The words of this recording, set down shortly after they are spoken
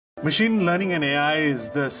Machine learning and AI is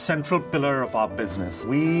the central pillar of our business.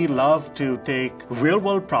 We love to take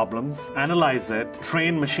real-world problems, analyze it,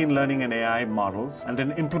 train machine learning and AI models, and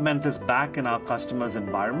then implement this back in our customers'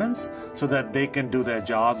 environments so that they can do their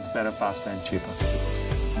jobs better, faster, and cheaper.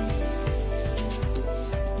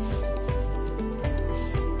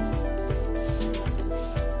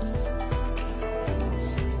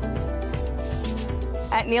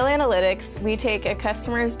 At Neal Analytics, we take a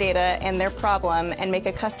customer's data and their problem and make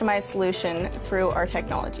a customized solution through our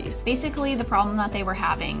technologies. Basically, the problem that they were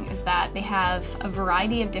having is that they have a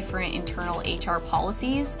variety of different internal HR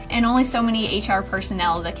policies and only so many HR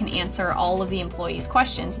personnel that can answer all of the employees'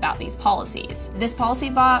 questions about these policies. This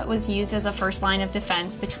policy bot was used as a first line of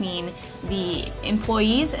defense between the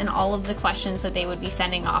employees and all of the questions that they would be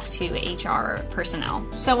sending off to HR personnel.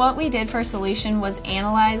 So what we did for a solution was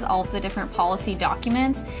analyze all of the different policy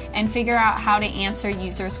documents and figure out how to answer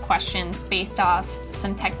users' questions based off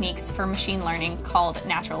some techniques for machine learning called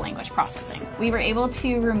natural language processing. We were able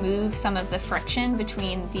to remove some of the friction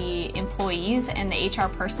between the employees and the HR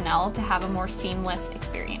personnel to have a more seamless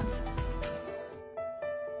experience.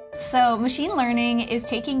 So machine learning is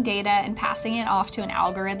taking data and passing it off to an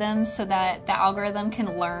algorithm so that the algorithm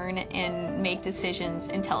can learn and make decisions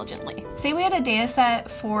intelligently. Say we had a data set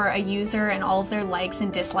for a user and all of their likes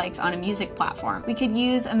and dislikes on a music platform. We could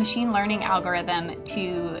use a machine learning algorithm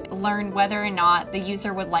to learn whether or not the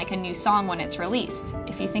user would like a new song when it's released.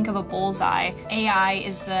 If you think of a bullseye, AI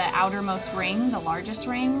is the outermost ring, the largest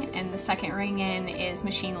ring, and the second ring in is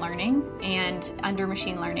machine learning, and under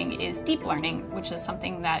machine learning is deep learning, which is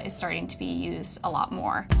something that is starting to be used a lot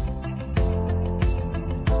more.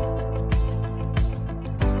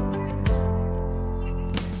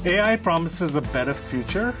 AI promises a better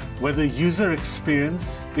future where the user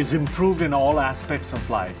experience is improved in all aspects of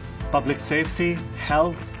life: public safety,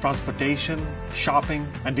 health, transportation, shopping,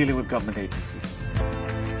 and dealing with government agencies.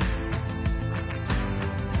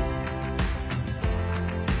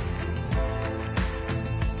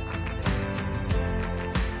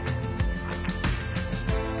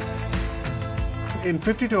 In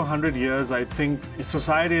 50 to 100 years, I think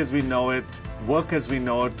society as we know it, work as we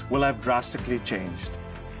know it, will have drastically changed.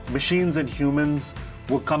 Machines and humans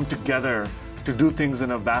will come together to do things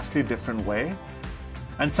in a vastly different way.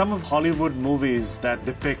 And some of Hollywood movies that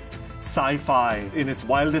depict sci-fi in its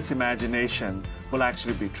wildest imagination will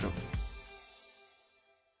actually be true.